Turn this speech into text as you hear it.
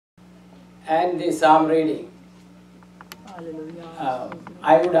and the psalm reading.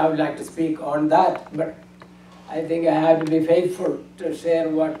 I would have liked to speak on that, but I think I have to be faithful to share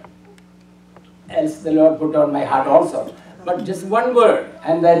what else the Lord put on my heart also. But just one word,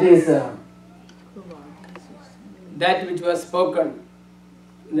 and that is that which was spoken,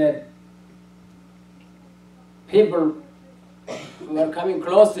 that people were coming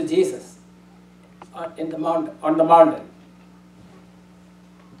close to Jesus on the mountain,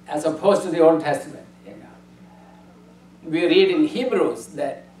 as opposed to the Old Testament. We read in Hebrews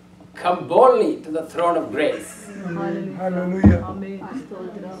that come boldly to the throne of grace. Hallelujah.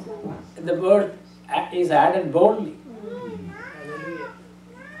 The word is added boldly.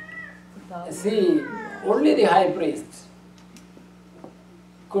 See, only the high priest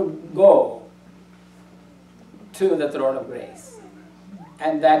could go to the throne of grace,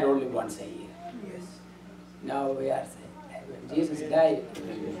 and that only once a year. Now we are saying, when Jesus died,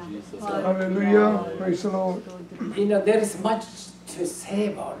 Hallelujah. Praise the Lord. There is much to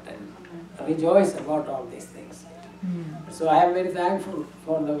say about and rejoice about all these things. So I am very thankful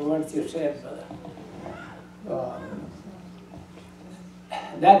for the words you shared, brother.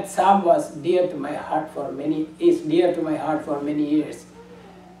 That psalm was dear to my heart is dear to my heart for many years.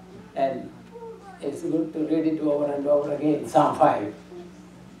 And it's good to read it over and over again. Psalm 5.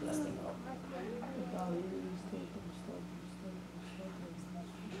 Bless the Lord.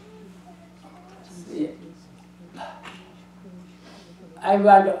 See, I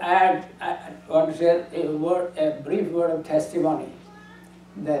want to share a brief word of testimony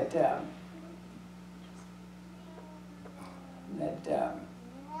that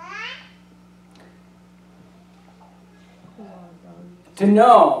to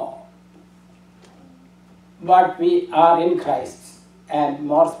know what we are in Christ, and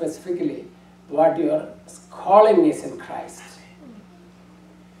more specifically, what your calling is in Christ,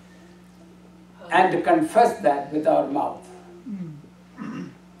 and to confess that with our mouth.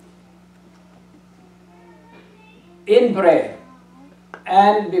 In prayer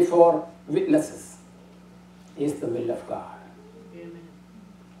and before witnesses is the will of God. Amen.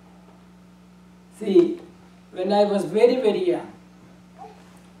 See, when I was very, very young,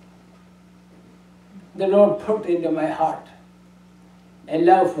 the Lord put into my heart a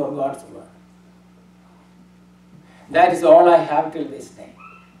love for God's word. That is all I have till this day.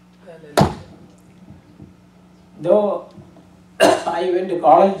 Hallelujah. Though I went to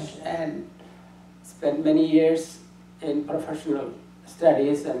college and spent many years in professional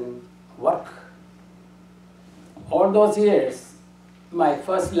studies and work, all those years, my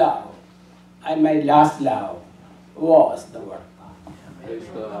first love and my last love was the Word of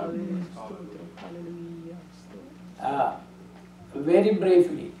God. Very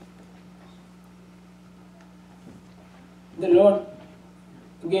briefly, the Lord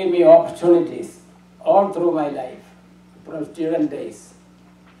gave me opportunities all through my life, from student days,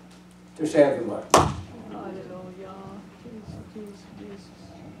 to share the Word.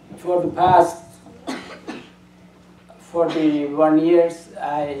 For the past 41 years,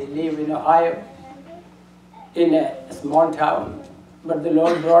 I live in Ohio, in a small town, but the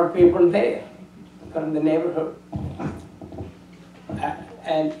Lord brought people there from the neighborhood.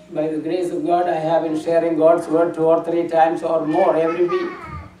 And by the grace of God, I have been sharing God's word 2 or 3 times or more every week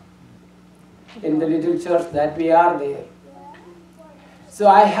in the little church that we are there. So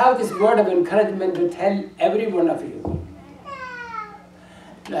I have this word of encouragement to tell every one of you.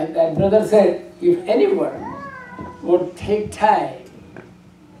 Like that brother said, if anyone would take time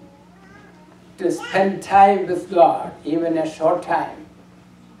to spend time with God, even a short time,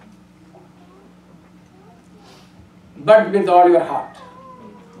 but with all your heart,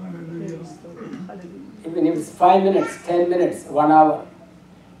 even if it's 5 minutes, 10 minutes, 1 hour,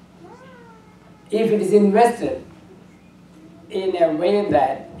 if it is invested in a way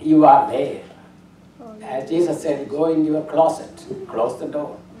that you are there, as Jesus said, go into your closet, close the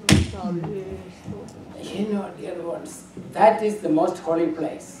door. Dear ones, that is the most holy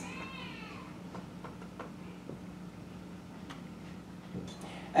place.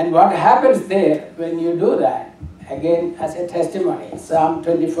 And what happens there when you do that, again as a testimony, Psalm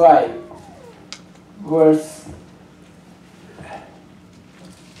 25, verse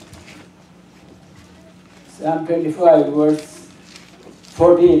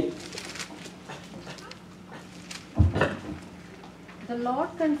 14. The Lord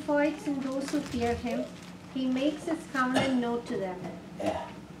confides in those who fear him. He makes his covenant known to them. Yeah.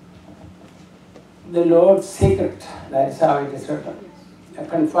 The Lord's secret, that is how it is written.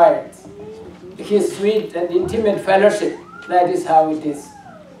 Confides. His sweet and intimate fellowship, that is how it is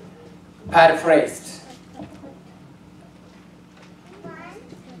paraphrased.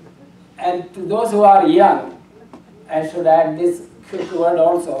 And to those who are young, I should add this quick word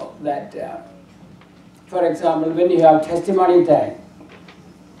also, that, for example, when you have testimony time,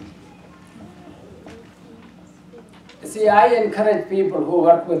 see, I encourage people who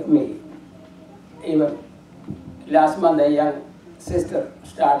work with me. Even last month, a young sister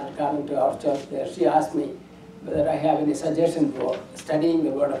started coming to our church there. She asked me whether I have any suggestion for studying the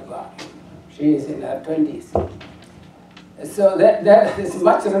Word of God. She is in her 20s. So there is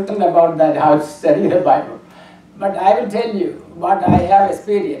much written about that, how to study the Bible. But I will tell you what I have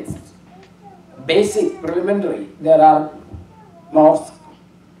experienced. Basic, preliminary, there are more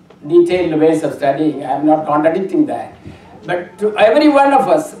detailed ways of studying. I am not contradicting that. But to every one of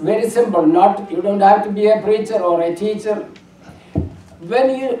us, very simple, you don't have to be a preacher or a teacher. When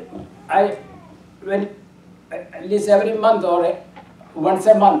at least every month or once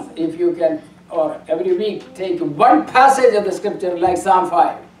a month, if you can, or every week, take one passage of the scripture like Psalm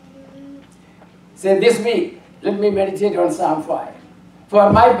 5. Say, this week, let me meditate on Psalm 5. For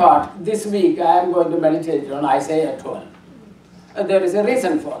my part, this week, I am going to meditate on Isaiah 12. And there is a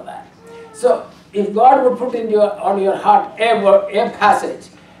reason for that. So, if God would put on your heart a passage,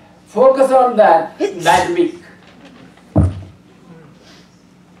 focus on that week.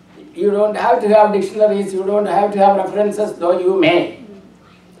 You don't have to have dictionaries, you don't have to have references, though you may.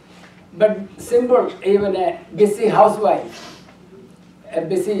 But simple, even a busy housewife, a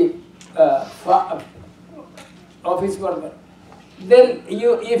busy office worker, then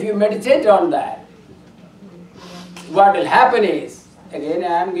if you meditate on that, what will happen is, again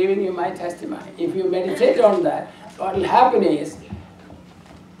I am giving you my testimony, if you meditate on that, what will happen is,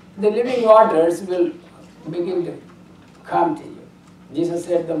 the living waters will begin to come to you. Jesus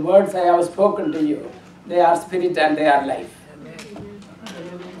said, the words I have spoken to you, they are spirit and they are life.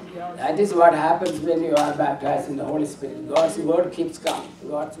 That is what happens when you are baptized in the Holy Spirit. God's word keeps coming.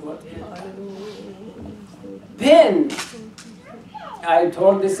 God's word keeps coming. Then, I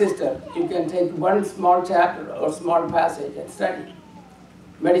told the sister, you can take one small chapter or small passage and study,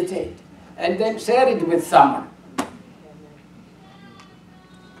 meditate, and then share it with someone,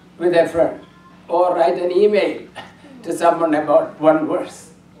 with a friend, or write an email to someone about one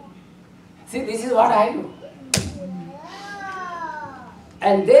verse. See, this is what I do.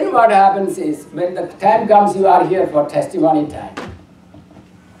 And then what happens is, when the time comes, you are here for testimony time.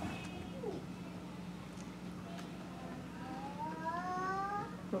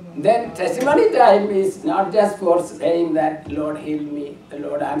 Then testimony time is not just for saying that Lord healed me, the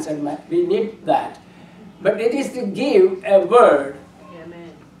Lord answered my, we need that. But it is to give a word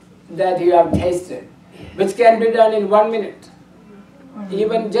that you have tasted, which can be done in 1 minute.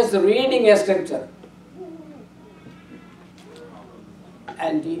 Even just reading a scripture.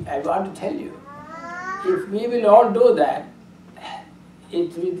 And I want to tell you, if we will all do that,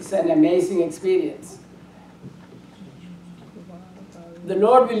 it's an amazing experience. The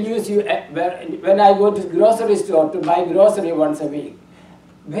Lord will use you. When I go to the grocery store to buy grocery once a week,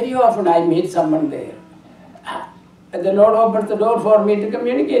 very often I meet someone there. And the Lord opens the door for me to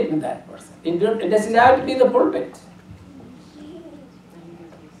communicate with that person. It doesn't have to be the pulpit.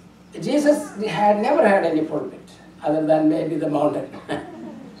 Jesus had never had any pulpit, other than maybe the mountain.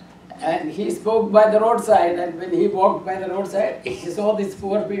 And he spoke by the roadside, and when he walked by the roadside, he saw these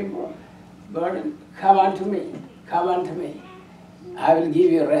poor people burdened. Come unto me, come unto me. I will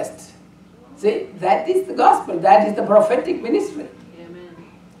give you rest. See, that is the gospel, that is the prophetic ministry. Amen.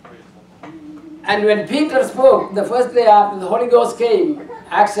 And when Peter spoke, the first day after the Holy Ghost came,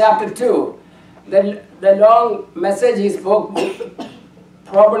 Acts chapter 2, the long message he spoke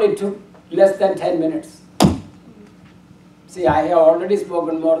probably took less than 10 minutes. See, I have already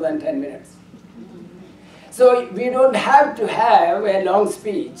spoken more than 10 minutes. So we don't have to have a long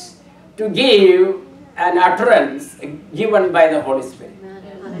speech to give an utterance given by the Holy Spirit.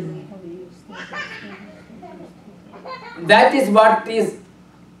 That is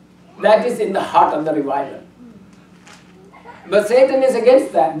in the heart of the revival. But Satan is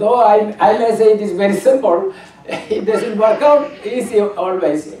against that. Though I may say it is very simple, it doesn't work out easy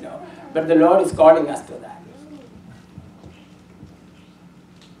always, you know. But the Lord is calling us to that.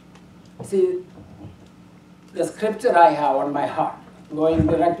 See, the scripture I have on my heart, going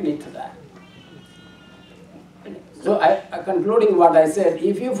directly to that. So concluding what I said,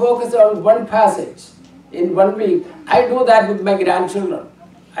 if you focus on one passage in 1 week, I do that with my grandchildren.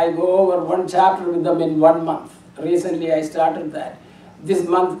 I go over one chapter with them in 1 month. Recently I started that. This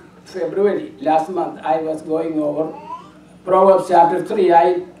month, February, last month, I was going over Proverbs chapter 3.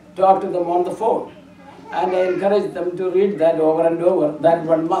 I talked to them on the phone. And I encourage them to read that over and over, that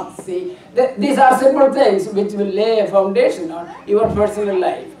 1 month. See, these are simple things which will lay a foundation on your personal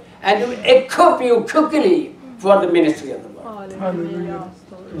life. and to equip you quickly for the ministry of the word. Hallelujah.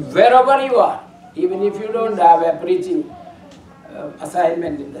 Wherever you are, even if you don't have a preaching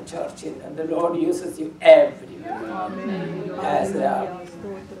assignment in the church, the Lord uses you everywhere. As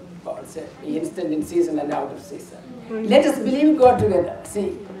Paul said, instant in season and out of season. Let us believe God together.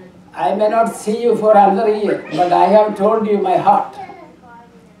 See, I may not see you for another year, but I have told you my heart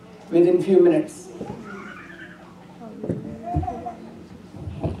within few minutes.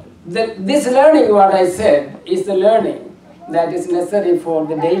 This learning, what I said, is the learning that is necessary for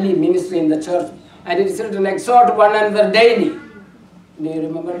the daily ministry in the church. And it is written, exhort one another daily. Do you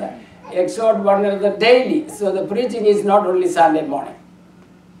remember that? Exhort one another daily. So the preaching is not only Sunday morning.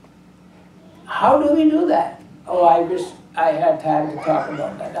 How do we do that? Oh, I wish I had time to talk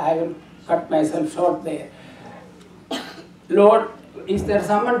about that. I will cut myself short there. Lord, is there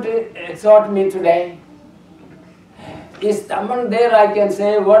someone to exhort me today? Is someone there I can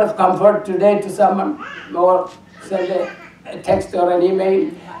say a word of comfort today to someone? Or send a text or an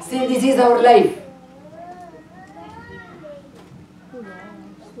email? See, this is our life.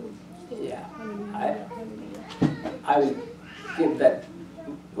 Yeah, I will keep that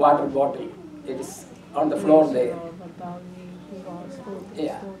water bottle. It is on the floor there.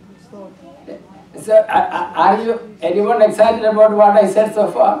 Yeah. So, are you anyone excited about what I said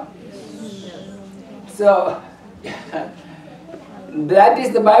so far? So, that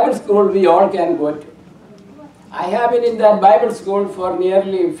is the Bible school we all can go to. I have been in that Bible school for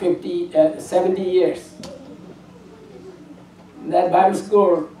nearly 70 years. That Bible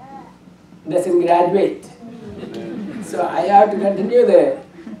school doesn't graduate. So I have to continue there.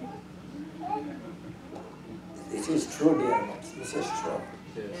 This is true, dear ones. This is true.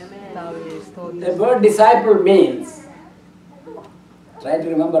 The word disciple means, try to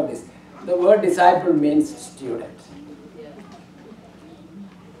remember this, the word disciple means student.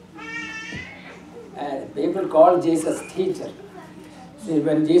 And people call Jesus teacher. See,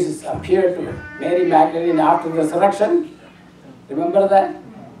 when Jesus appeared to Mary Magdalene after the resurrection, remember that?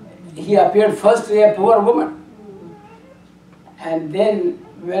 He appeared first to a poor woman. And then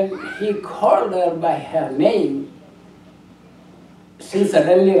when he called her by her name, she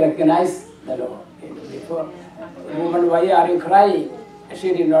suddenly recognized the Lord. Before, woman, why are you crying?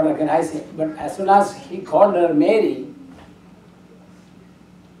 She did not recognize him. But as soon as he called her Mary,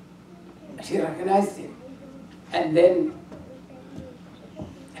 she recognized him. And then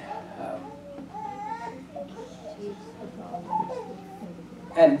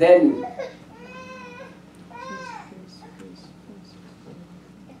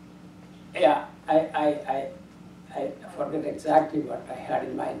yeah, I forget exactly what I had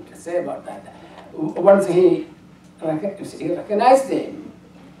in mind to say about that. Once he recognized him,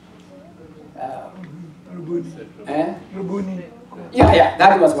 Rabuni. yeah,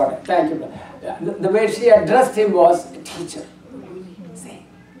 that was what. Thank you. The way she addressed him was teacher. See,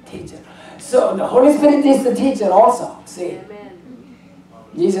 teacher. So the Holy Spirit is the teacher also. See,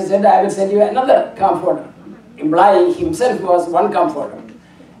 Jesus said, "I will send you another comforter," implying himself was one comforter,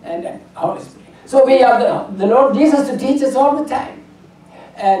 and Holy Spirit. So we have the Lord Jesus to teach us all the time,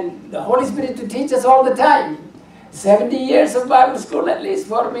 and the Holy Spirit to teach us all the time. 70 years of Bible school, at least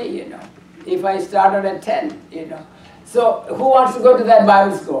for me, If I started at 10, So who wants to go to that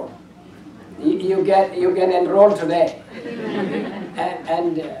Bible school? You can enroll today.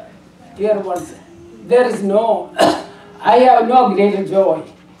 and dear ones, there is no, I have no greater joy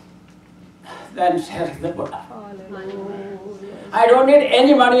than sharing the word. I don't need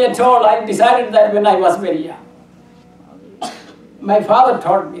any money at all. I decided that when I was very young. My father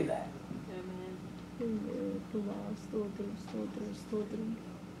taught me that.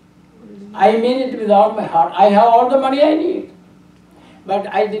 I mean it with all my heart. I have all the money I need, but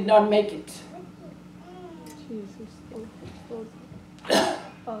I did not make it.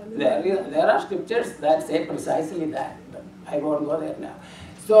 There are scriptures that say precisely that, but I won't go there now.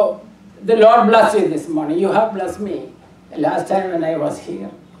 So, the Lord bless you this morning. You have blessed me last time when I was here,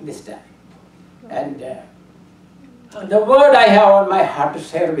 this time. And the word I have on my heart to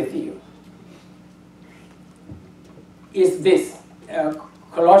share with you is this.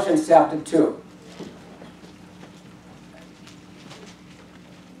 Colossians chapter 2.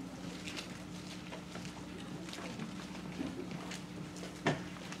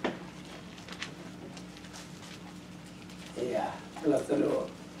 Yeah, bless the Lord.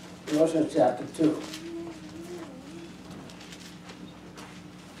 Colossians chapter 2.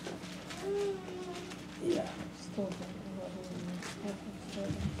 Yeah.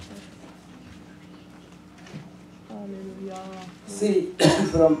 See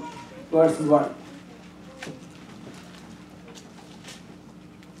from verse 1.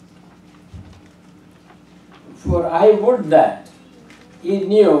 For I would that he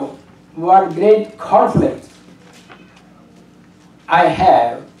knew what great conflict I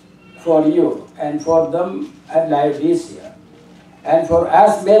have for you and for them at Laodicea, and for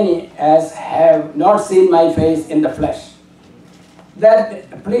as many as have not seen my face in the flesh.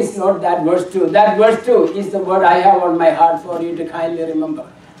 That, please note that verse 2. That verse 2 is the word I have on my heart for you to kindly remember.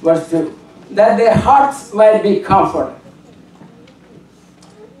 Verse 2. That their hearts might be comforted.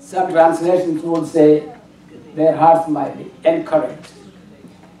 Some translations would say their hearts might be encouraged,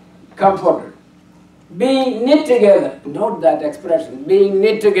 comforted, being knit together. Note that expression, being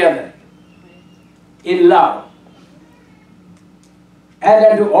knit together in love, and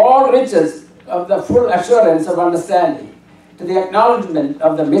unto all riches of the full assurance of understanding, to the acknowledgement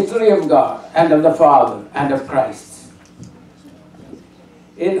of the mystery of God and of the Father and of Christ,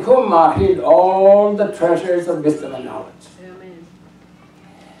 in whom are hid all the treasures of wisdom and knowledge. Amen.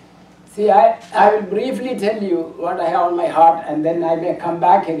 See, I will briefly tell you what I have on my heart, and then I may come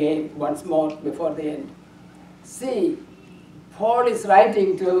back again once more before the end. See, Paul is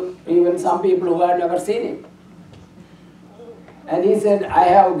writing to even some people who have never seen him. And he said, I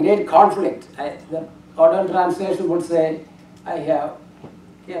have great conflict. The modern translation would say, I have.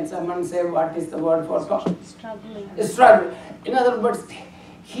 Can someone say what is the word for conflict? Struggling. Struggle. In other words,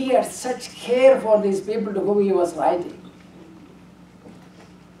 he had such care for these people to whom he was writing.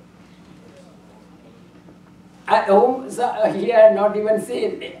 At whom he had not even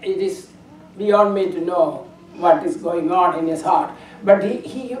seen. It is beyond me to know what is going on in his heart. But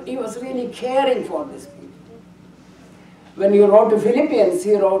he was really caring for these people. When he wrote to Philippians,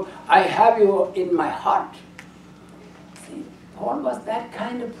 he wrote, I have you in my heart. See, Paul was that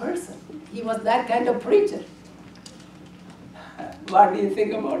kind of person. He was that kind of preacher. What do you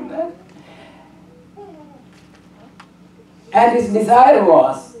think about that? And his desire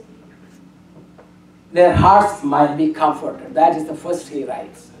was their hearts might be comforted. That is the first he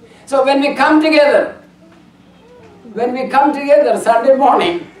writes. So when we come together Sunday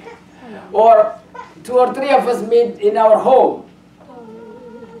morning, or 2 or 3 of us meet in our home,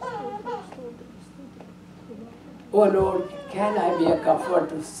 oh Lord, can I be a comfort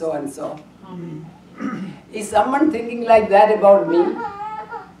to so and so? Is someone thinking like that about me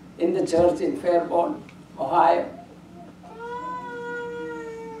in the church in Fairborn, Ohio?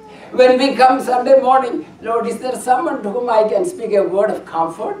 When we come Sunday morning, Lord, is there someone to whom I can speak a word of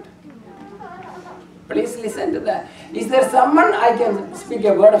comfort? Please listen to that. Is there someone I can speak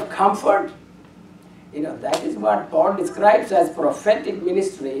a word of comfort? You know, that is what Paul describes as prophetic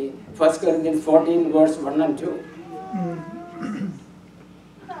ministry, 1 Corinthians 14, verse 1 and 2.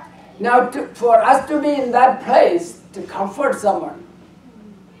 Now, for us to be in that place to comfort someone,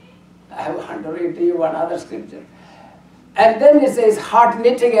 I want to read to you one other scripture. And then it says, heart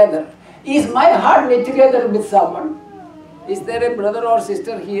knit together. Is my heart knit together with someone? Is there a brother or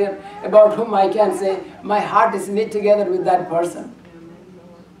sister here about whom I can say, my heart is knit together with that person?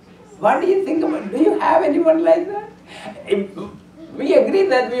 What do you think about it? Do you have anyone like that? We agree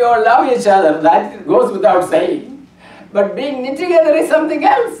that we all love each other. That goes without saying. But being knit together is something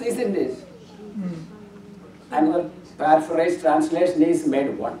else, isn't it? Another paraphrase translation is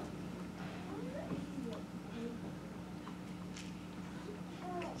made one.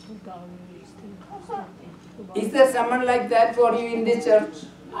 Is there someone like that for you in this church?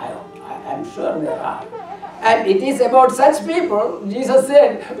 I am sure there are. And it is about such people, Jesus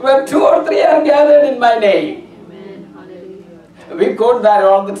said, where 2 or 3 are gathered in my name. Amen. Hallelujah. We quote that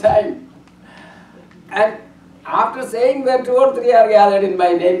all the time. And after saying where 2 or 3 are gathered in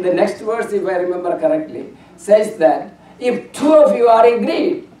my name, the next verse, if I remember correctly, says that if 2 of you are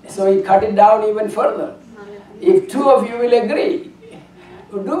agreed, so he cut it down even further. If 2 of you will agree,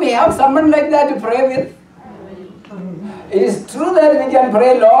 do we have someone like that to pray with? It is true that we can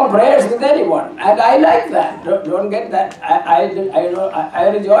pray long prayers with anyone, and I like that. Don't get that. I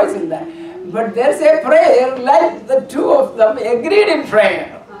rejoice in that. But there's a prayer like the 2 of them agreed in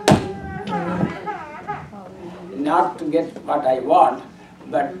prayer. Not to get what I want,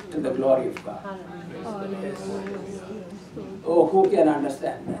 but to the glory of God. Oh, who can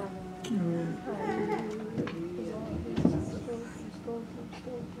understand that?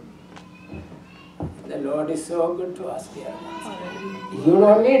 The Lord is so good to us, dear ones. You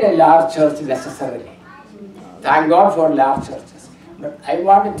don't need a large church necessarily. Thank God for large churches. But I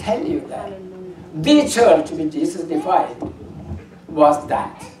want to tell you that the church which Jesus defined was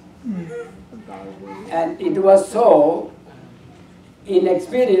that. And it was so in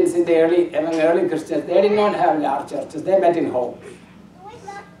experience in the among early Christians. They did not have large churches. They met in homes.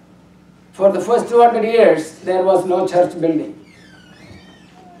 For the first 200 years, there was no church building.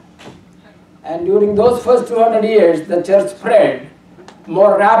 And during those first 200 years, the church spread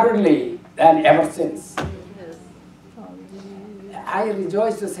more rapidly than ever since. I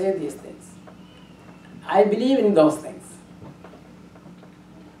rejoice to say these things. I believe in those things.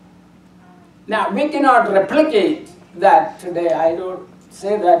 Now, we cannot replicate that today. I don't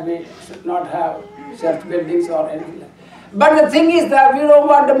say that we should not have church buildings or anything like that. But the thing is that we don't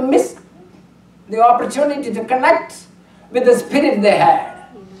want to miss the opportunity to connect with the spirit they had.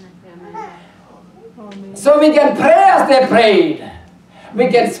 So we can pray as they prayed. We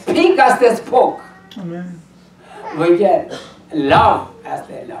can speak as they spoke. Amen. We can love as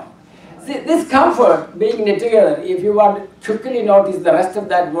they love. See, this comfort, being knit together, if you want to quickly notice the rest of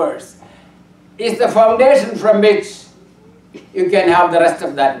that verse, is the foundation from which you can have the rest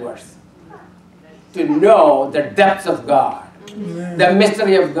of that verse. To know the depths of God, the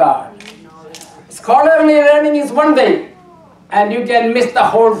mystery of God. Scholarly learning is one thing, and you can miss the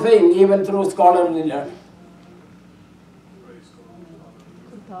whole thing even through scholarly learning.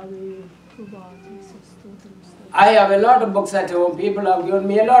 I have a lot of books at home. People have given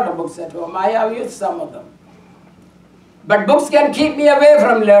me a lot of books at home. I have used some of them. But books can keep me away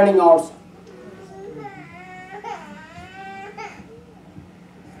from learning also.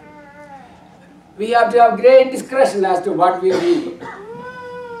 We have to have great discretion as to what we read,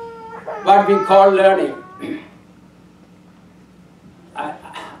 what we call learning. I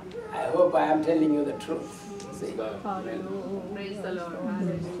hope I am telling you the truth. See? Praise the Lord.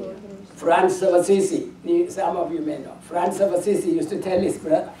 Francis of Assisi, some of you may know. Francis of Assisi used to tell his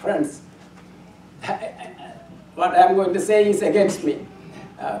friends, what I am going to say is against me.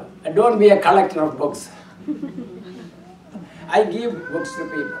 Don't be a collector of books. I give books to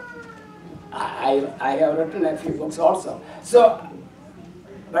people. I have written a few books also. So,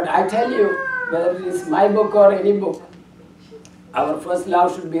 but I tell you, whether it is my book or any book, our first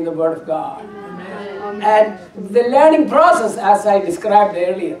love should be the Word of God. And the learning process, as I described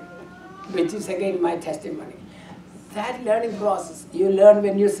earlier, which is again my testimony, that learning process, you learn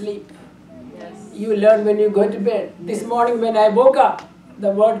when you sleep. Yes. You learn when you go to bed. This morning when I woke up,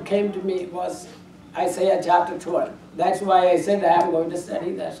 the word came to me was Isaiah chapter 12. That's why I said I am going to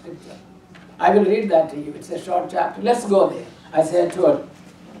study that scripture. I will read that to you. It's a short chapter. Let's go there. Isaiah 12.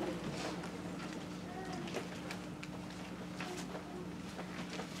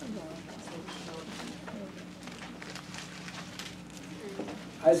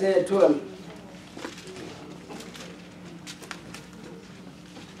 Isaiah 12.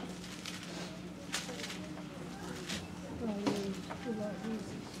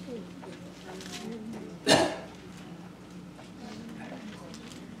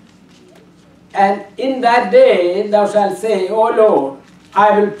 And in that day thou shalt say, O Lord,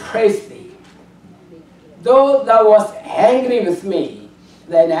 I will praise thee. Though thou wast angry with me,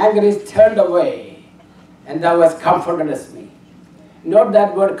 thine anger is turned away, and thou hast comforted me. Note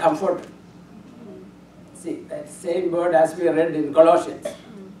that word comfort. See, that same word as we read in Colossians.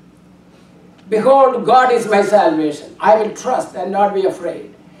 Behold, God is my salvation. I will trust and not be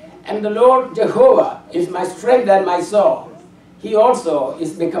afraid. And the Lord Jehovah is my strength and my soul. He also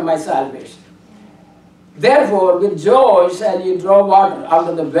is become my salvation. Therefore, with joy shall ye draw water out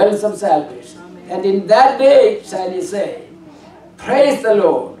of the wells of salvation. And in that day shall ye say, Praise the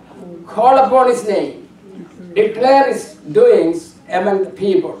Lord, call upon his name, declare his doings among the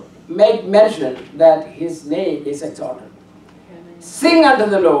people, make mention that his name is exalted. Sing unto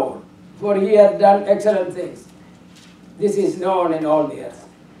the Lord, for he hath done excellent things. This is known in all the earth.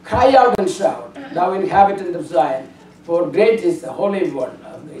 Cry out and shout, thou inhabitant of Zion, for great is the Holy One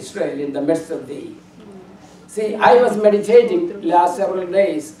of Israel in the midst of thee. See, I was meditating last several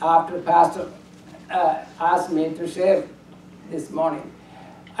days after Pastor asked me to share this morning.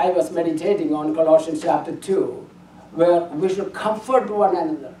 I was meditating on Colossians chapter 2, where we should comfort one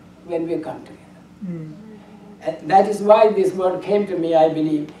another when we come together. And that is why this word came to me, I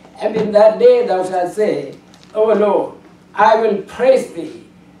believe. And in that day thou shalt say, O Lord, I will praise thee.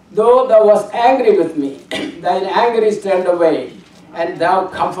 Though thou wast angry with me, thine anger is turned away, and thou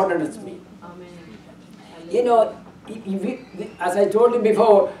comfortedst me. You know, as I told you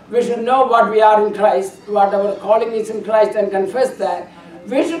before, we should know what we are in Christ, what our calling is in Christ, and confess that.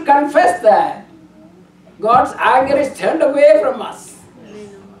 We should confess that God's anger is turned away from us.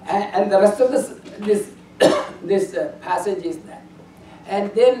 And the rest of this passage is that.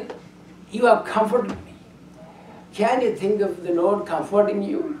 And then you have comforted me. Can you think of the Lord comforting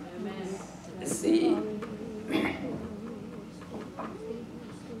you? See,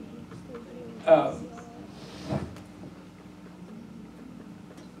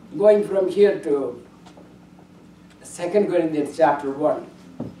 going from here to 2 Corinthians chapter 1.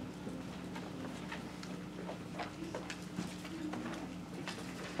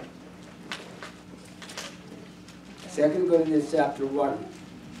 2 Corinthians chapter 1.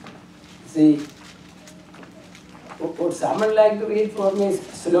 See, would someone like to read for me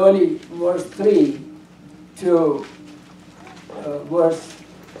slowly verse 3 to verse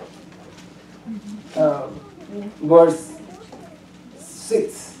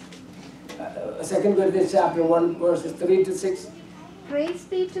 6? 2 Corinthians chapter 1 verses 3 to 6. Praise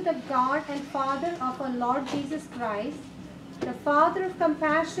be to the God and Father of our Lord Jesus Christ, the Father of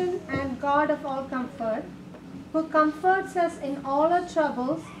compassion and God of all comfort, who comforts us in all our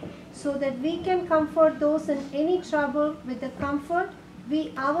troubles, so that we can comfort those in any trouble with the comfort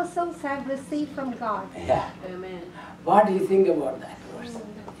we ourselves have received from God. Yeah. Amen. What do you think about that verse?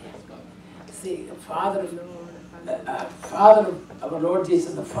 See, Father of our Lord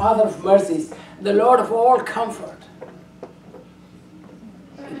Jesus, the Father of mercies, the Lord of all comfort.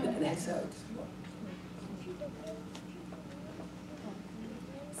 That's how it's.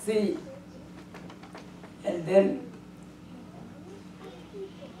 See, and then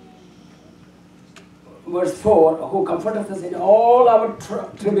verse 4, who comforteth us in all our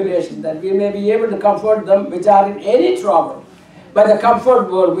tribulation, that we may be able to comfort them which are in any trouble, by the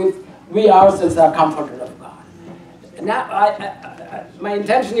comfort wherewith we ourselves are comforted of God. Now, my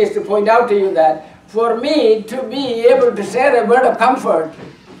intention is to point out to you that for me to be able to share a word of comfort,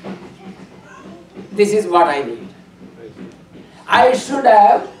 this is what I need. I should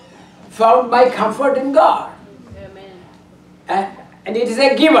have found my comfort in God. Amen. And it is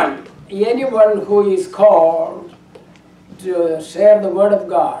a given. Anyone who is called to share the word of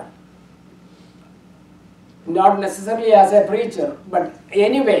God, not necessarily as a preacher, but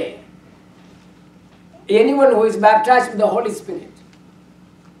anyway, anyone who is baptized with the Holy Spirit,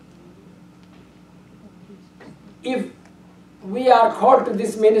 if we are called to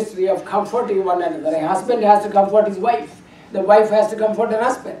this ministry of comforting one another, a husband has to comfort his wife, the wife has to comfort her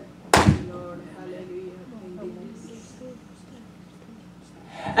husband. Lord, hallelujah.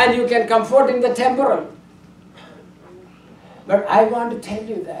 And you can comfort in the temporal. But I want to tell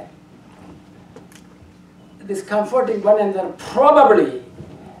you that this comforting one another probably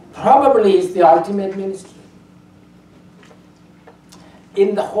is the ultimate ministry.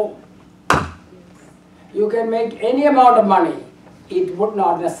 In the home. You can make any amount of money, it would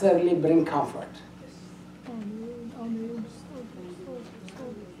not necessarily bring comfort.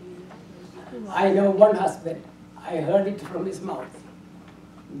 I know one husband, I heard it from his mouth,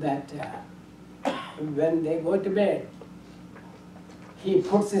 that when they go to bed, he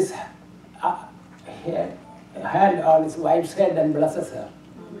puts his hand on his wife's head and blesses her.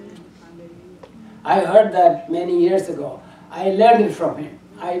 I heard that many years ago. I learned it from him.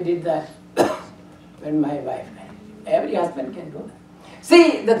 I did that when my wife died. Every husband can do that.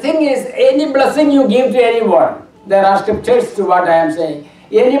 See, the thing is, any blessing you give to anyone, there are scriptures to what I am saying.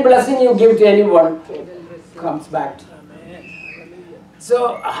 Any blessing you give to anyone comes back to you.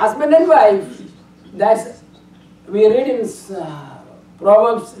 So, husband and wife, we read in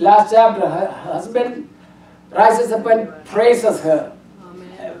Proverbs last chapter, her husband rises up and praises her,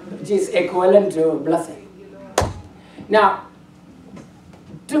 which is equivalent to blessing. Now,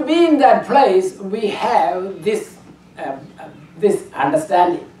 to be in that place, we have this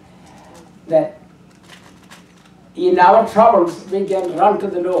understanding that in our troubles we can run to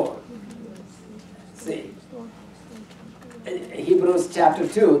the Lord. See, Hebrews chapter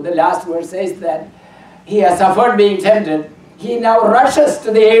 2, the last verse says that he has suffered being tempted. He now rushes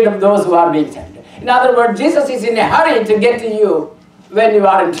to the aid of those who are being tempted. In other words, Jesus is in a hurry to get to you when you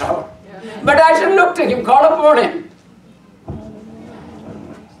are in trouble. But I should look to him, call upon him.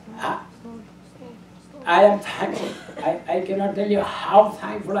 I am thankful. I cannot tell you how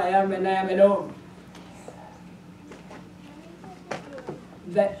thankful I am when I am alone.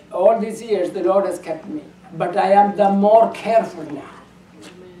 That all these years the Lord has kept me. But I am the more careful now.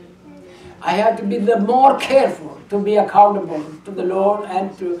 I have to be the more careful to be accountable to the Lord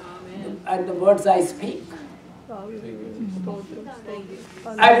and to the words I speak.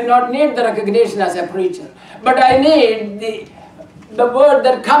 I do not need the recognition as a preacher, but I need the word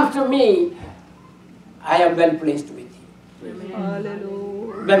that comes to me. I am well pleased with you.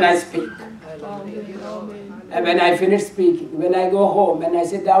 When I speak, and when I finish speaking, when I go home, when I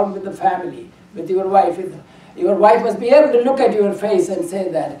sit down with the family, with your wife must be able to look at your face and say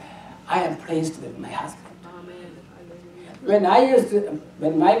that I am pleased with my husband. When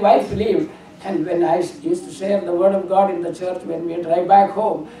my wife lived, and when I used to share the word of God in the church when we drive back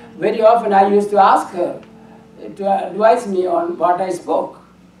home, very often I used to ask her to advise me on what I spoke.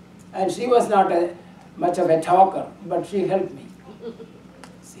 And she was not much of a talker, but she helped me.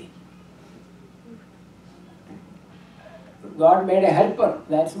 See, God made a helper.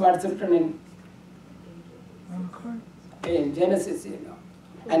 That's what's written in Genesis, you know.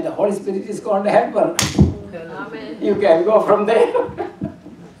 And the Holy Spirit is called a helper. Amen. You can go from there.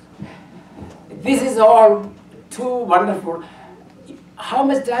 This is all too wonderful. How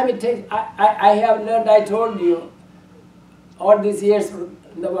much time it takes? I have learned, I told you, all these years from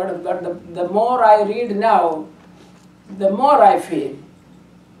the Word of God, the more I read now, the more I feel,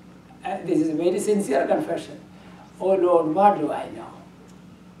 this is a very sincere confession, oh Lord, what do I know?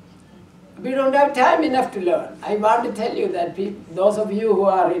 We don't have time enough to learn. I want to tell you that those of you who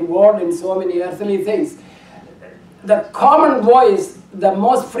are involved in so many earthly things, the common voice, the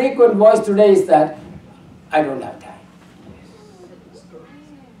most frequent voice today is that, I don't have time.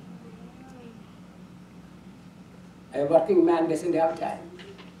 A working man doesn't have time.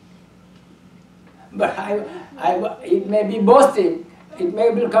 But it may be boasting. It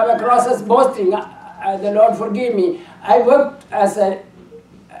may come across as boasting. The Lord forgive me. I worked as an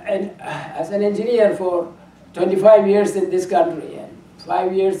engineer for 25 years in this country and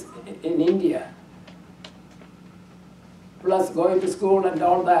 5 years in India, plus going to school and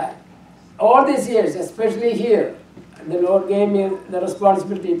all that. All these years, especially here, the Lord gave me the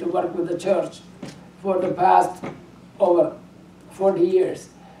responsibility to work with the church for the past over 40 years.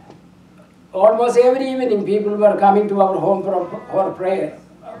 Almost every evening people were coming to our home for prayer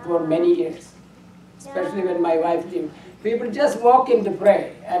for many years, especially when my wife lived. People just walk in to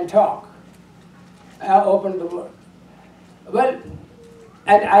pray and talk. I opened the Word. Well,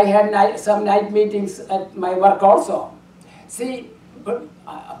 and I had some night meetings at my work also. See, the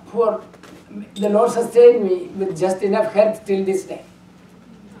Lord sustained me with just enough health till this day.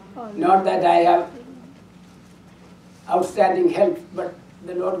 Not that I have outstanding health, but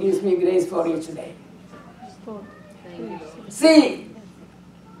the Lord gives me grace for each day. See,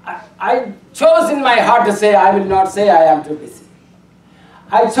 I chose in my heart to say, I will not say I am too busy.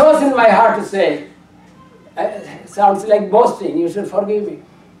 I chose in my heart to say, sounds like boasting, you should forgive me.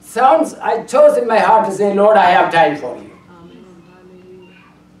 I chose in my heart to say, Lord, I have time for you.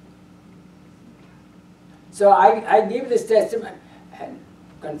 So I give this testament, and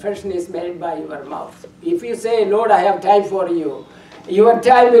confession is made by your mouth. If you say, Lord, I have time for you, your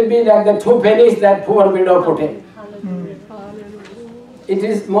time will be like the 2 pennies that poor widow put in. It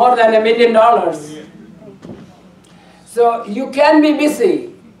is more than $1 million. So you can be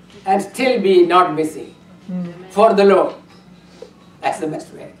busy and still be not busy for the Lord. That's the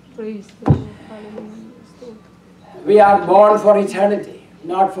best way. We are born for eternity,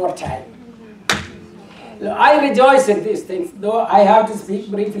 not for time. I rejoice in these things, though I have to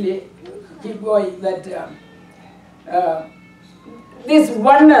speak briefly, keep going, that this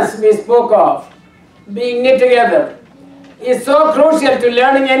oneness we spoke of, being knit together, is so crucial to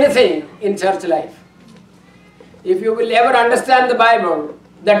learning anything in church life. If you will ever understand the Bible,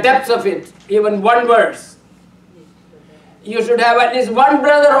 the depths of it, even one verse, you should have at least one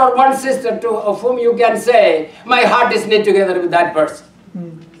brother or one sister of whom you can say, my heart is knit together with that person.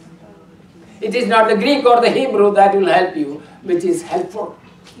 It is not the Greek or the Hebrew that will help you, which is helpful,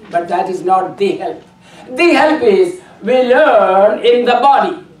 but that is not the help. The help is we learn in the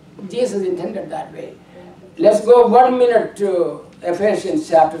body. Jesus intended that way. Let's go 1 minute to Ephesians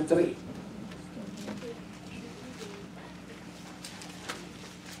chapter 3.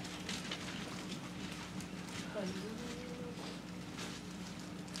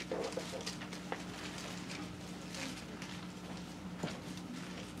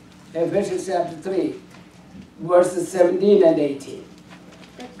 Ephesians chapter 3, verses 17 and 18.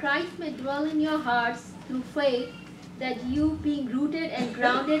 That Christ may dwell in your hearts through faith, that you, being rooted and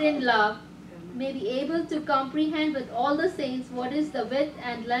grounded in love, may be able to comprehend with all the saints what is the width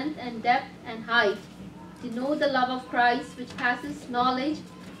and length and depth and height, to know the love of Christ which passes knowledge,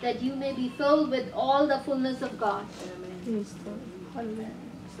 that you may be filled with all the fullness of God.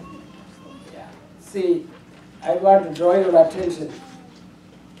 Yeah. See, I want to draw your attention.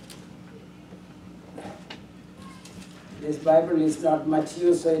 This Bible is not much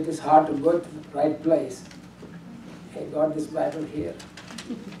used, so it is hard to go to the right place. I got this Bible here.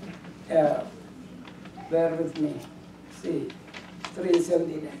 Bear with me. See,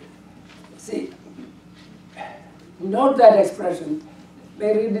 3:79. See, note that expression.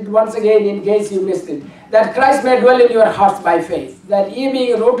 May read it once again in case you missed it. That Christ may dwell in your hearts by faith. That ye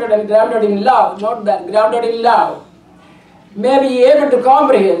being rooted and grounded in love, not that, grounded in love, may be able to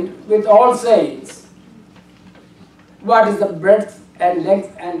comprehend with all saints what is the breadth and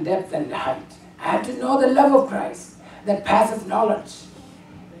length and depth and height. And to know the love of Christ that passeth knowledge.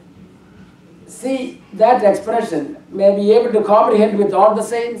 See, that expression, may be able to comprehend with all the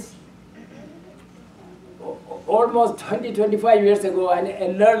saints. Almost 20, 25 years ago, an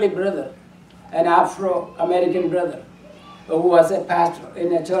elderly brother, an Afro-American brother, who was a pastor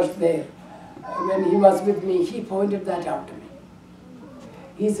in a church there, when he was with me, he pointed that out to me.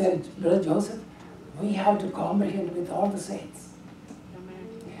 He said, Brother Joseph, we have to comprehend with all the saints.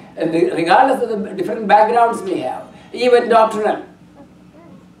 And regardless of the different backgrounds we have, even doctrinal.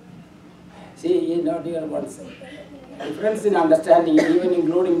 See, dear ones, difference in understanding, even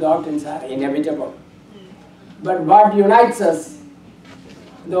including doctrines, are inevitable. But what unites us,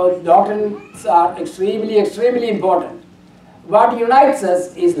 those doctrines are extremely, extremely important. What unites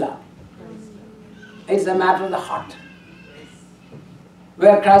us is love. It's a matter of the heart,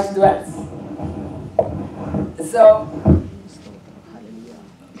 where Christ dwells. So,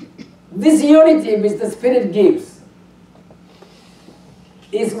 this unity which the Spirit gives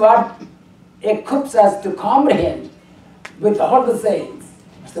is what equips us to comprehend with all the saints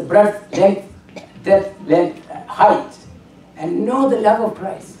the breadth, length, height, and know the love of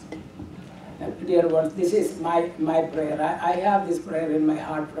Christ. Dear ones, this is my prayer. I have this prayer in my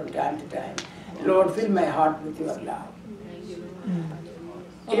heart from time to time. Lord, fill my heart with your love.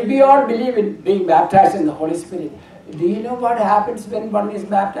 If we all believe in being baptized in the Holy Spirit, do you know what happens when one is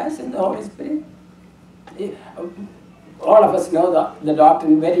baptized in the Holy Spirit? All of us know the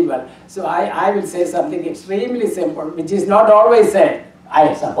doctrine very well. So I will say something extremely simple, which is not always said,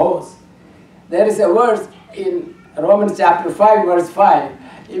 I suppose. There is a verse in Romans chapter 5, verse 5.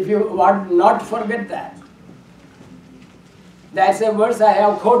 If you want not to forget that. That's a verse I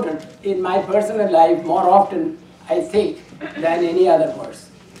have quoted in my personal life more often, I think, than any other verse.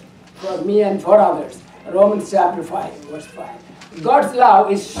 For me and for others. Romans chapter 5, verse 5. God's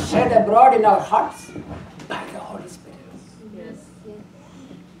love is shed abroad in our hearts by the Holy Spirit. Yes, yes.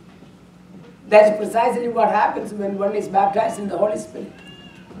 That's precisely what happens when one is baptized in the Holy Spirit.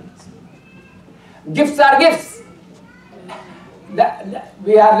 Gifts are gifts.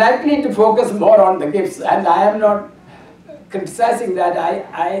 We are likely to focus more on the gifts, and I am not criticizing that.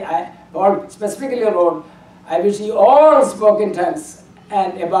 I specifically wrote, I wish you all spoke in tongues,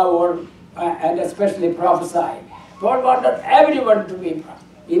 and above all, and especially prophesy. God wanted everyone to be.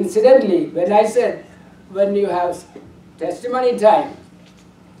 Incidentally, when I said, when you have testimony time,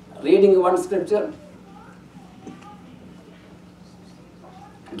 reading one scripture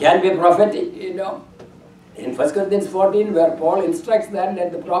can be prophetic, In 1 Corinthians 14, where Paul instructs that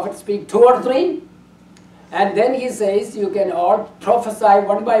let the prophet speak 2 or 3, and then he says you can all prophesy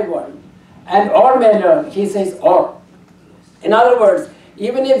one by one, and all may learn. He says all. In other words,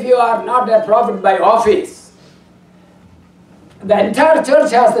 even if you are not a prophet by office, the entire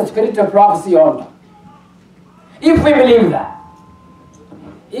church has the spirit of prophecy on them. If we believe that.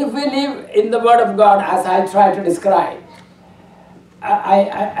 If we live in the Word of God as I try to describe,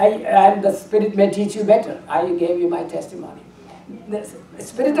 and the Spirit may teach you better. I gave you my testimony. The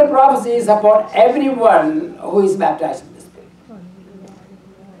spirit of prophecy is upon everyone who is baptized in the Spirit.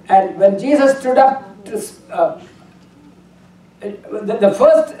 And when Jesus stood up to the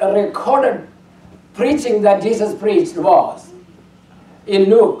first recorded preaching that Jesus preached was in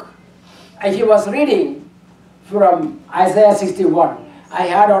Luke. He was reading from Isaiah 61. I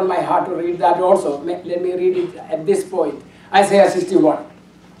had on my heart to read that also. Let me read it at this point. Isaiah 61.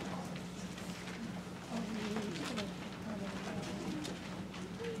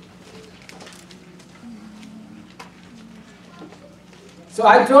 So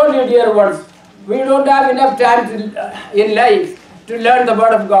I told you, dear ones, we don't have enough time in life to learn the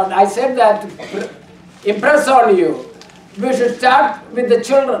Word of God. I said that to impress on you. We should start with the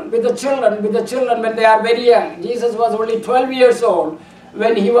children when they are very young. Jesus was only 12 years old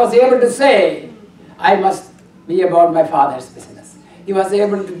when he was able to say, I must be about my Father's business. He was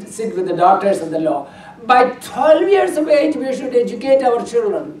able to sit with the doctors of the law. By 12 years of age, we should educate our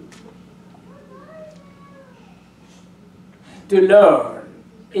children to learn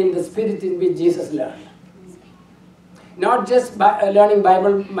in the spirit in which Jesus learned. Not just by learning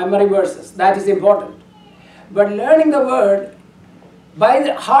Bible memory verses, that is important. But learning the Word by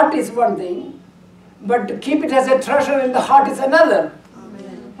the heart is one thing, but to keep it as a treasure in the heart is another.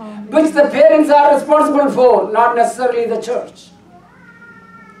 Which the parents are responsible for, not necessarily the church.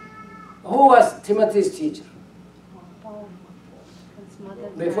 Who was Timothy's teacher?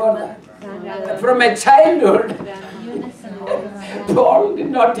 Before that. From a childhood, Paul did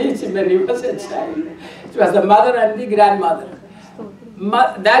not teach him when he was a child. It was the mother and the grandmother.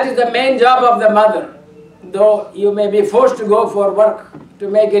 That is the main job of the mother. Though you may be forced to go for work to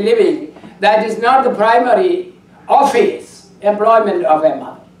make a living, that is not the primary office, employment of a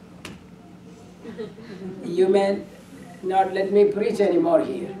mother. You may not let me preach anymore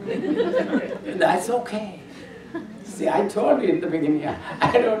here. That's okay. See, I told you in the beginning,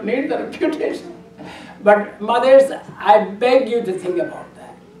 I don't need the reputation. But mothers, I beg you to think about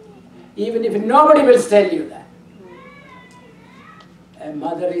that. Even if nobody will tell you that. A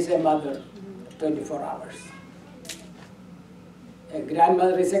mother is a mother 24 hours. A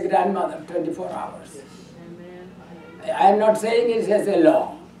grandmother is a grandmother 24 hours. I am not saying it as a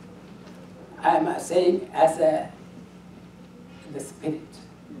law. I am saying as the spirit.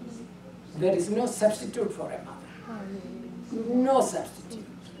 There is no substitute for a mother. No substitute.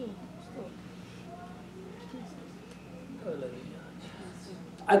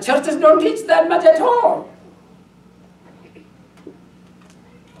 Our churches don't teach that much at all.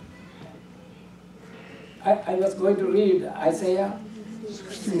 I was going to read Isaiah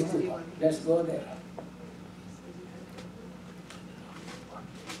 61. Let's go there.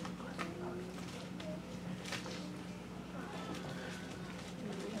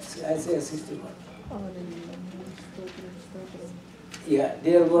 Isaiah 61. Yeah,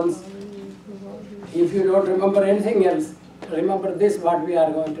 dear ones, if you don't remember anything else, remember this, what we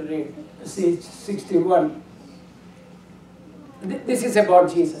are going to read. See, 61. This is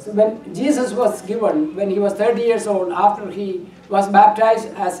about Jesus. When Jesus was given, when he was 30 years old, after he was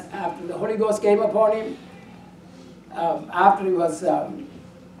baptized, after the Holy Ghost came upon him, after he was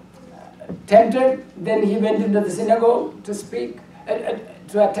tempted, then he went into the synagogue to speak,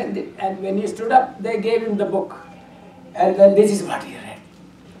 to attend it. And when he stood up, they gave him the book. And then this is what he read.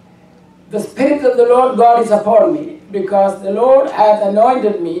 The Spirit of the Lord God is upon me, because the Lord hath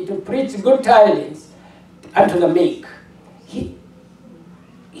anointed me to preach good tidings unto the meek.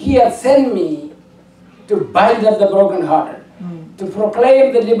 He hath sent me to bind up the brokenhearted, to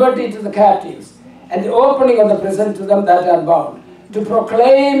proclaim the liberty to the captives, and the opening of the prison to them that are bound, to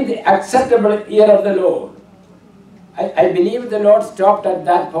proclaim the acceptable year of the Lord. I believe the Lord stopped at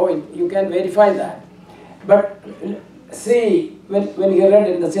that point. You can verify that. But see, when he read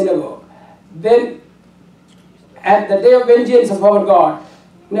in the synagogue, then at the day of vengeance of our God,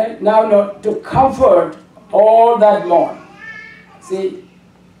 now to comfort all that mourn. See,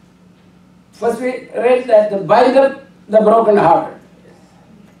 first we read that to bind up the brokenhearted,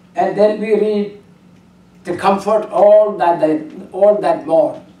 and then we read to comfort all that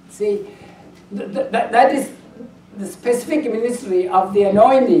mourn. See, that is the specific ministry of the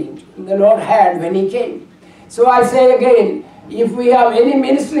anointing the Lord had when He came. So I say again, if we have any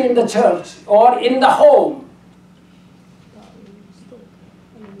ministry in the church or in the home,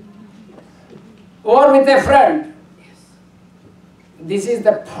 or with a friend, this is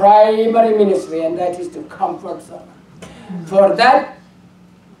the primary ministry, and that is to comfort someone. For that,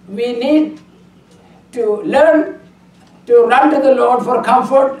 we need to learn to run to the Lord for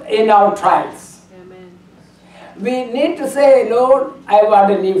comfort in our trials. Amen. We need to say, Lord, I want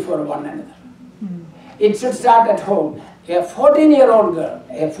to live for one another. It should start at home. A 14-year-old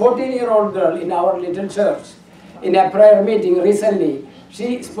girl in our little church, in a prayer meeting recently,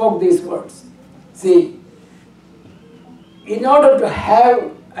 she spoke these words. See, in order to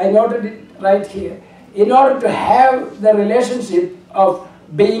have, I noted it right here, in order to have the relationship of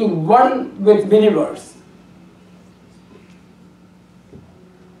being one with believers,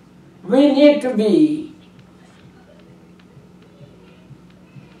 we need to be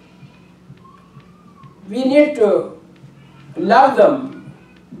we need to love them.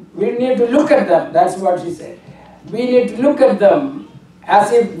 We need to look at them. That's what she said. We need to look at them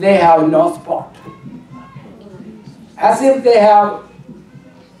as if they have no spot. As if they have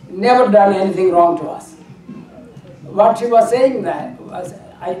never done anything wrong to us. What she was saying that was,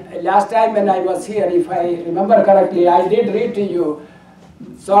 last time when I was here, if I remember correctly, I did read to you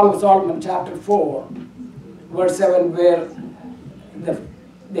Song of Solomon chapter 4, verse 7, where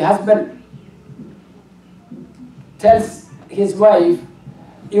the husband tells his wife,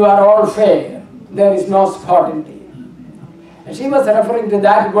 you are all fair, there is no spot in thee. And she was referring to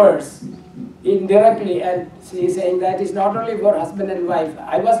that verse indirectly, and she is saying that is not only for husband and wife.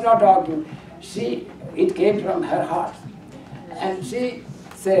 I was not arguing. It came from her heart. And she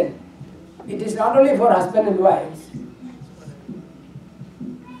said, it is not only for husband and wives,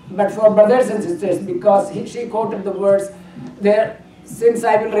 but for brothers and sisters, because she quoted the words, there, since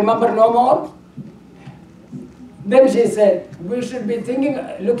I will remember no more. Then she said, we should be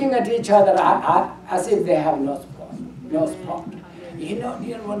looking at each other as if they have no spot. You know,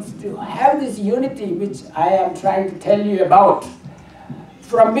 dear ones, to have this unity which I am trying to tell you about,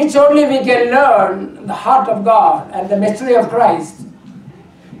 from which only we can learn the heart of God and the mystery of Christ,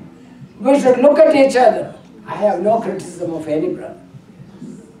 we should look at each other. I have no criticism of any brother.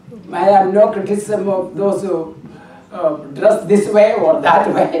 I have no criticism of those who dress this way or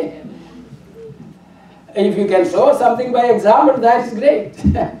that way. If you can show something by example, that is great.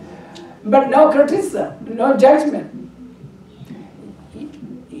 but no criticism, no judgment.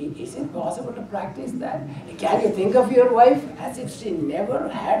 Is it possible to practice that? Can you think of your wife as if she never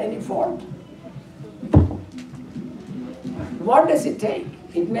had any fault? What does it take?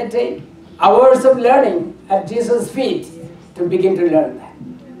 It may take hours of learning at Jesus' feet to begin to learn that.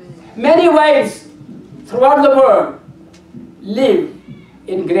 Many wives throughout the world live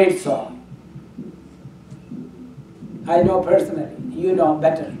in great sorrow. I know personally, you know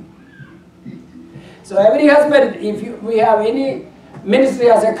better. So every husband, if we have any ministry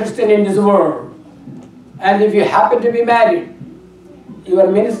as a Christian in this world, and if you happen to be married,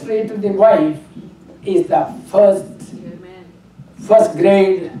 your ministry to the wife is the first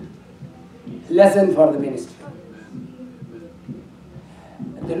grade lesson for the ministry.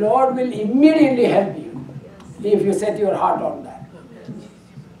 The Lord will immediately help you if you set your heart on that.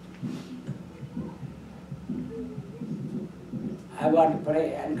 I want to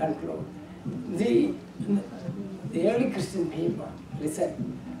pray and conclude. The early Christian people,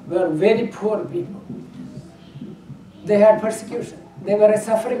 listen, were very poor people. They had persecution. They were a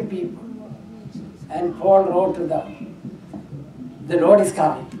suffering people. And Paul wrote to them, the Lord is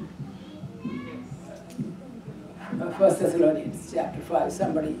coming. 1 Thessalonians chapter 5,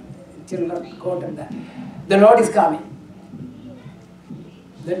 somebody, children quoted that. The Lord is coming.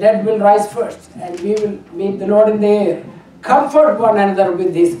 The dead will rise first, and we will meet the Lord in the air. Comfort one another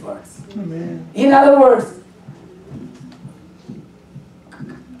with these words. Amen. In other words,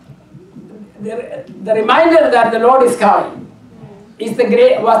 the reminder that the Lord is coming was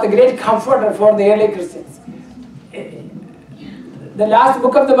the great comforter for the early Christians. The last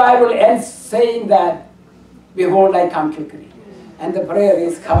book of the Bible ends saying that, behold, I come quickly. And the prayer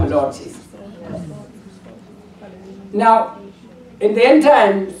is, come Lord Jesus. Now, in the end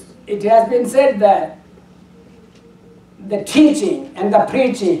times, it has been said that the teaching and the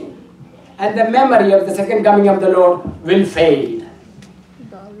preaching and the memory of the second coming of the Lord will fade.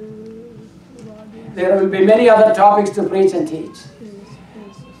 There will be many other topics to preach and teach.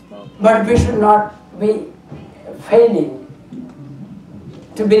 But we should not be failing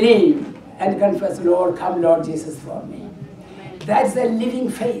to believe and confess, Lord, come Lord Jesus for me. That's a living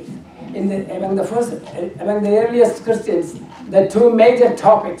faith. Among the earliest Christians, the two major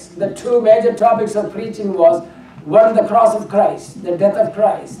topics of preaching was, one, the cross of Christ, the death of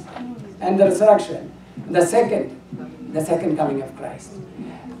Christ, and the resurrection. The second coming of Christ.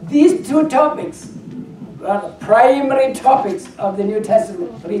 These two topics are the primary topics of the New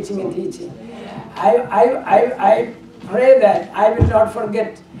Testament, preaching and teaching. I pray that I will not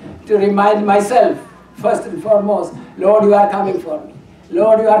forget to remind myself, first and foremost, Lord, you are coming for me.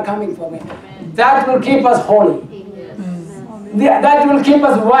 Lord, you are coming for me. That will keep us holy. That will keep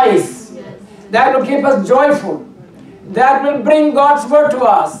us wise. That will keep us joyful. That will bring God's word to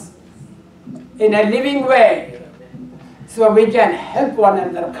us in a living way, so we can help one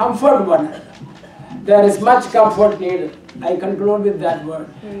another, comfort one another. There is much comfort needed. I conclude with that word.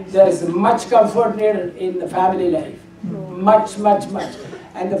 There is much comfort needed in the family life. Much, much, much.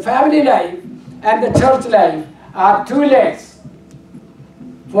 And the family life and the church life are two legs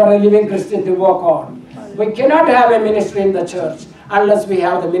for a living Christian to walk on. We cannot have a ministry in the church unless we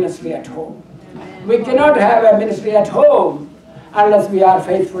have the ministry at home. We cannot have a ministry at home unless we are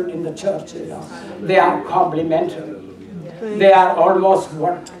faithful in the church. They are complementary. They are almost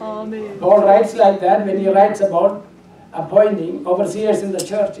one. Paul writes like that when he writes about appointing overseers in the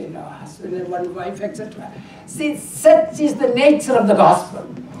church, husband and one wife, etc. See, such is the nature of the gospel.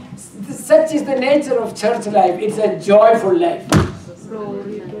 Such is the nature of church life. It's a joyful life.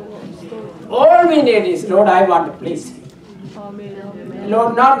 All we need is, Lord, I want to please you.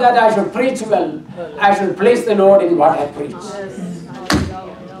 Lord, not that I should preach well, I should please the Lord in what I preach.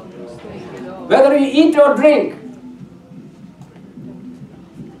 Whether you eat or drink,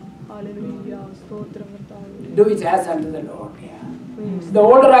 do it as unto the Lord. The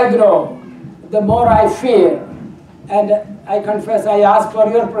older I grow, the more I fear. And I confess, I ask for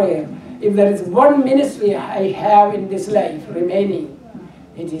your prayer. If there is one ministry I have in this life remaining,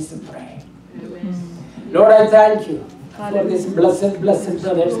 it is to pray. Lord, I thank you for this blessed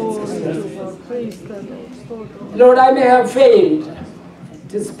brothers and sisters. Lord, I may have failed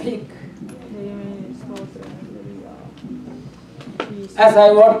to speak as I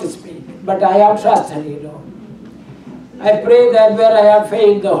ought to speak, but I have trusted you, Lord. I pray that where I have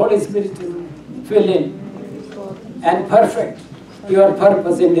failed, the Holy Spirit will fill in and perfect your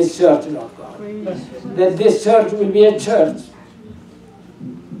purpose in this church, Lord God. That this church will be a church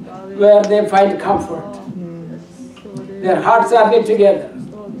where they find comfort. Their hearts are knit together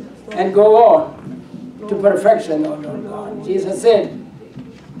and go on to perfection, O Lord God. Jesus said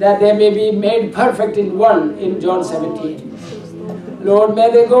that they may be made perfect in one in John 17. Lord,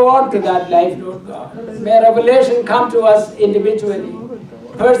 may they go on to that life, Lord God. May revelation come to us individually,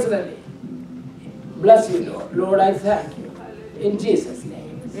 personally. Bless you, Lord. Lord, I thank you. In Jesus'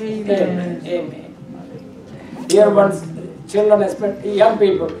 name. Amen. Amen. Dear ones, children, especially young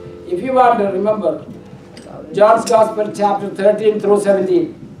people, if you want to remember John's Gospel chapter 13 through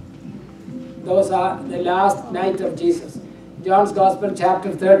 17, those are the last night of Jesus. John's Gospel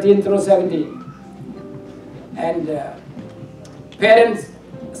chapter 13 through 17. And parents,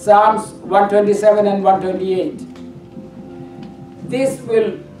 Psalms 127 and 128. This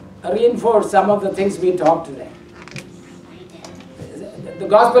will reinforce some of the things we talked today. The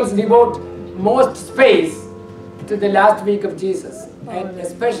Gospels devote most space to the last week of Jesus, and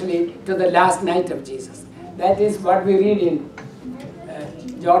especially to the last night of Jesus. That is what we read in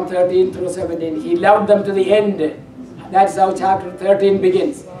John 13 through 17. He loved them to the end. That's how chapter 13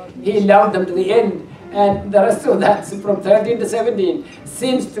 begins. He loved them to the end. And the rest of that, from 13 to 17,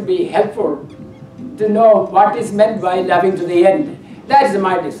 seems to be helpful to know what is meant by loving to the end. That is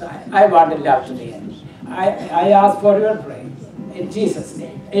my desire. I want to love to the end. I ask for your prayer. In Jesus'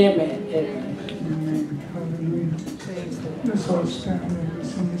 name. Amen. Amen. Hallelujah. Let's all stand and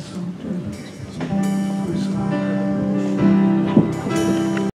sing this song.